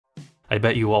I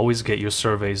bet you always get your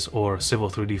surveys or Civil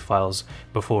 3D files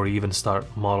before you even start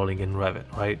modeling in Revit,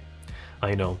 right?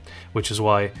 I know, which is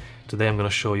why today I'm going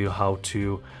to show you how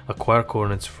to acquire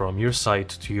coordinates from your site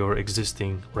to your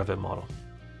existing Revit model.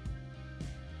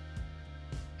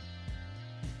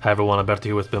 Hi everyone, Alberto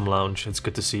here with BIM Lounge. It's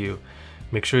good to see you.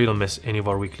 Make sure you don't miss any of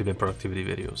our weekly BIM productivity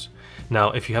videos.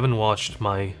 Now, if you haven't watched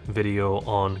my video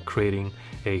on creating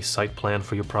a site plan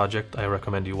for your project, I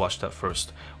recommend you watch that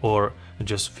first, or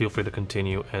just feel free to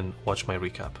continue and watch my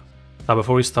recap. Now,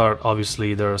 before we start,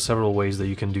 obviously there are several ways that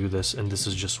you can do this, and this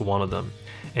is just one of them.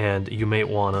 And you may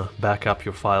want to back up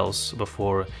your files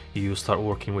before you start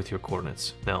working with your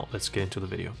coordinates. Now, let's get into the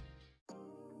video.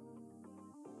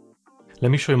 Let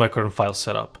me show you my current file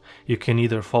setup. You can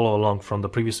either follow along from the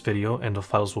previous video and the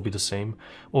files will be the same,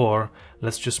 or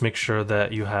let's just make sure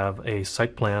that you have a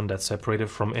site plan that's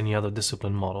separated from any other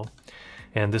discipline model.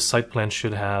 And this site plan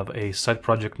should have a site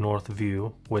project north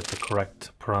view with the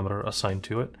correct parameter assigned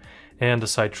to it, and a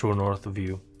site true north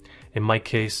view. In my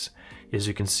case, as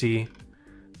you can see,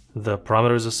 the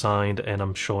parameter is assigned and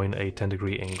I'm showing a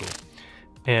 10-degree angle.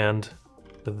 And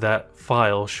that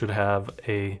file should have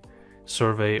a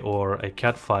survey or a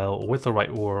CAD file with the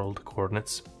right world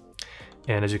coordinates,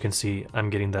 and as you can see, I'm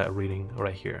getting that reading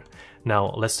right here. Now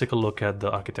let's take a look at the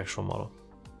architectural model.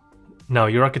 Now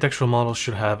your architectural model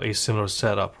should have a similar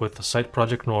setup with the site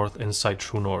project north and site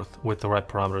true north with the right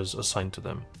parameters assigned to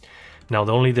them. Now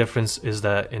the only difference is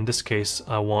that in this case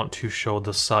I want to show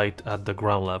the site at the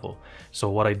ground level. So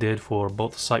what I did for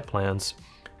both site plans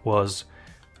was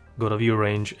go to view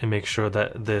range and make sure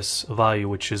that this value,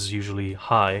 which is usually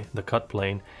high, the cut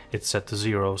plane, it's set to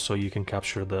 0 so you can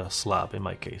capture the slab in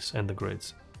my case and the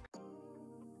grids.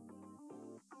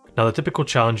 Now the typical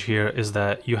challenge here is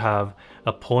that you have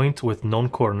a point with known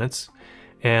coordinates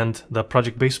and the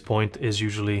project base point is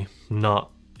usually not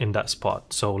in that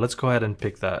spot. So let's go ahead and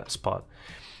pick that spot.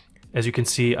 As you can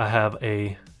see, I have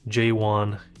a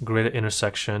J1 grid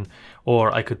intersection,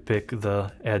 or I could pick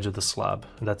the edge of the slab.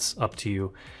 That's up to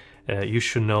you. You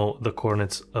should know the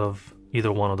coordinates of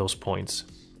either one of those points.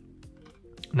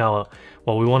 Now,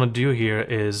 what we want to do here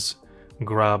is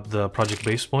grab the project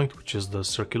base point, which is the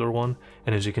circular one,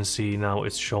 and as you can see now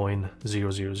it's showing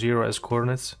 0, 0, 0 as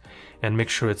coordinates, and make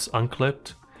sure it's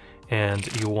unclipped,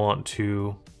 and you want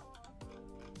to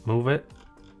move it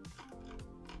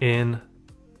in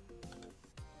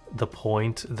the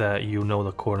point that you know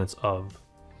the coordinates of.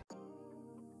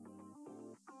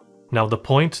 Now the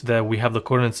point that we have the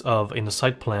coordinates of in the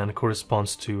site plan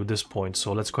corresponds to this point,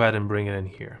 so let's go ahead and bring it in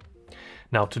here.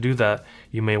 Now to do that,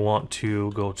 you may want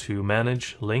to go to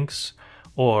Manage Links,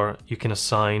 or you can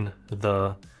assign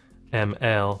the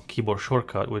ML keyboard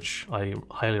shortcut, which I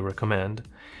highly recommend.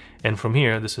 And from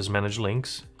here, this is Manage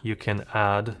Links, you can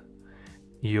add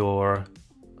your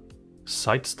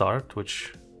site start,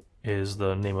 which is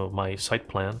the name of my site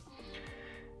plan.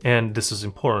 And this is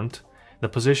important. The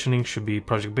positioning should be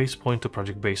project base point to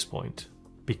project base point,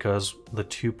 because the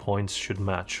 2 points should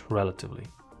match relatively.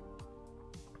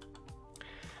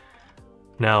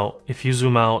 Now, if you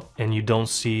zoom out and you don't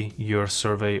see your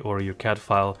survey or your CAD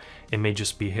file, it may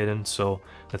just be hidden. So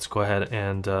let's go ahead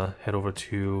and head over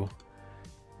to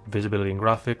Visibility and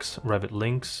Graphics, Revit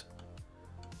Links,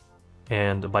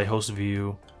 and by host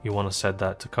view, you want to set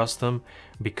that to custom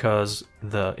because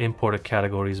the imported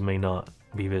categories may not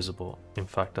be visible. In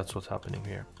fact, that's what's happening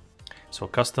here. So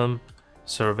custom,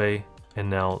 survey, and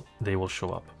now they will show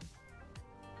up.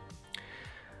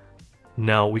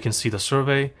 Now we can see the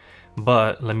survey,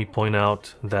 but let me point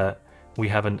out that we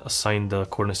haven't assigned the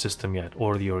coordinate system yet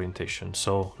or the orientation.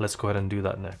 So let's go ahead and do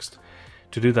that next.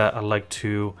 To do that, I'd like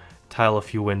to tile a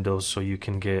few windows so you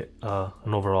can get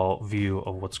an overall view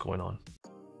of what's going on.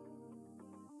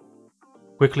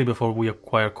 Quickly before we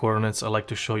acquire coordinates, I'd like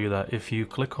to show you that if you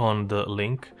click on the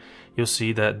link, you'll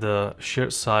see that the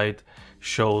shared site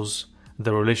shows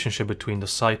the relationship between the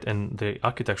site and the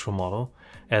architectural model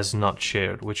as not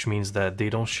shared, which means that they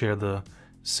don't share the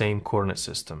same coordinate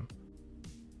system.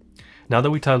 Now that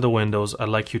we tiled the windows, I'd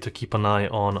like you to keep an eye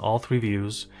on all 3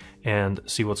 views and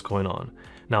see what's going on.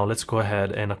 Now let's go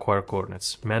ahead and acquire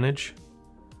coordinates. Manage,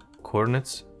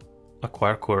 coordinates,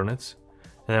 acquire coordinates.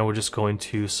 And then we're just going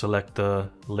to select the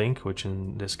link, which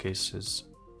in this case is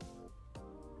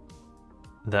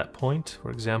that point,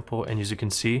 for example. And as you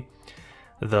can see,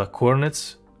 the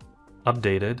coordinates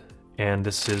updated, and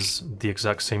this is the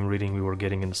exact same reading we were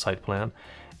getting in the site plan.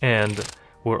 And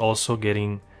we're also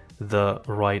getting the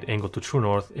right angle to true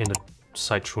north in the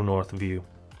site true north view.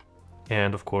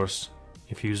 And of course,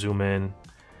 if you zoom in,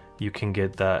 you can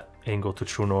get that angle to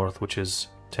true north, which is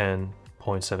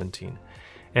 10.17.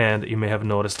 And you may have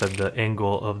noticed that the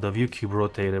angle of the view cube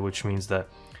rotated, which means that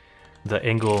the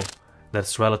angle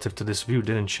that's relative to this view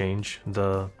didn't change.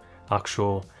 The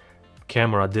actual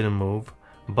camera didn't move,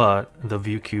 but the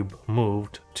view cube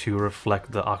moved to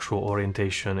reflect the actual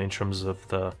orientation in terms of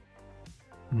the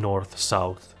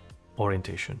north-south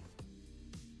orientation.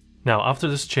 Now, after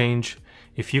this change,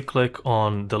 if you click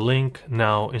on the link,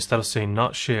 now instead of saying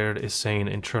not shared, it's saying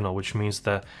internal, which means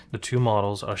that the two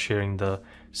models are sharing the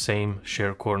same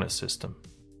shared coordinate system.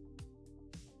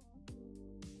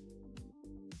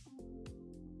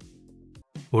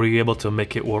 Were you able to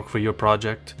make it work for your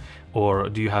project? Or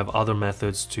do you have other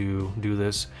methods to do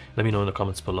this? Let me know in the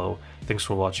comments below. Thanks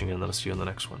for watching, and I'll see you in the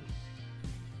next one.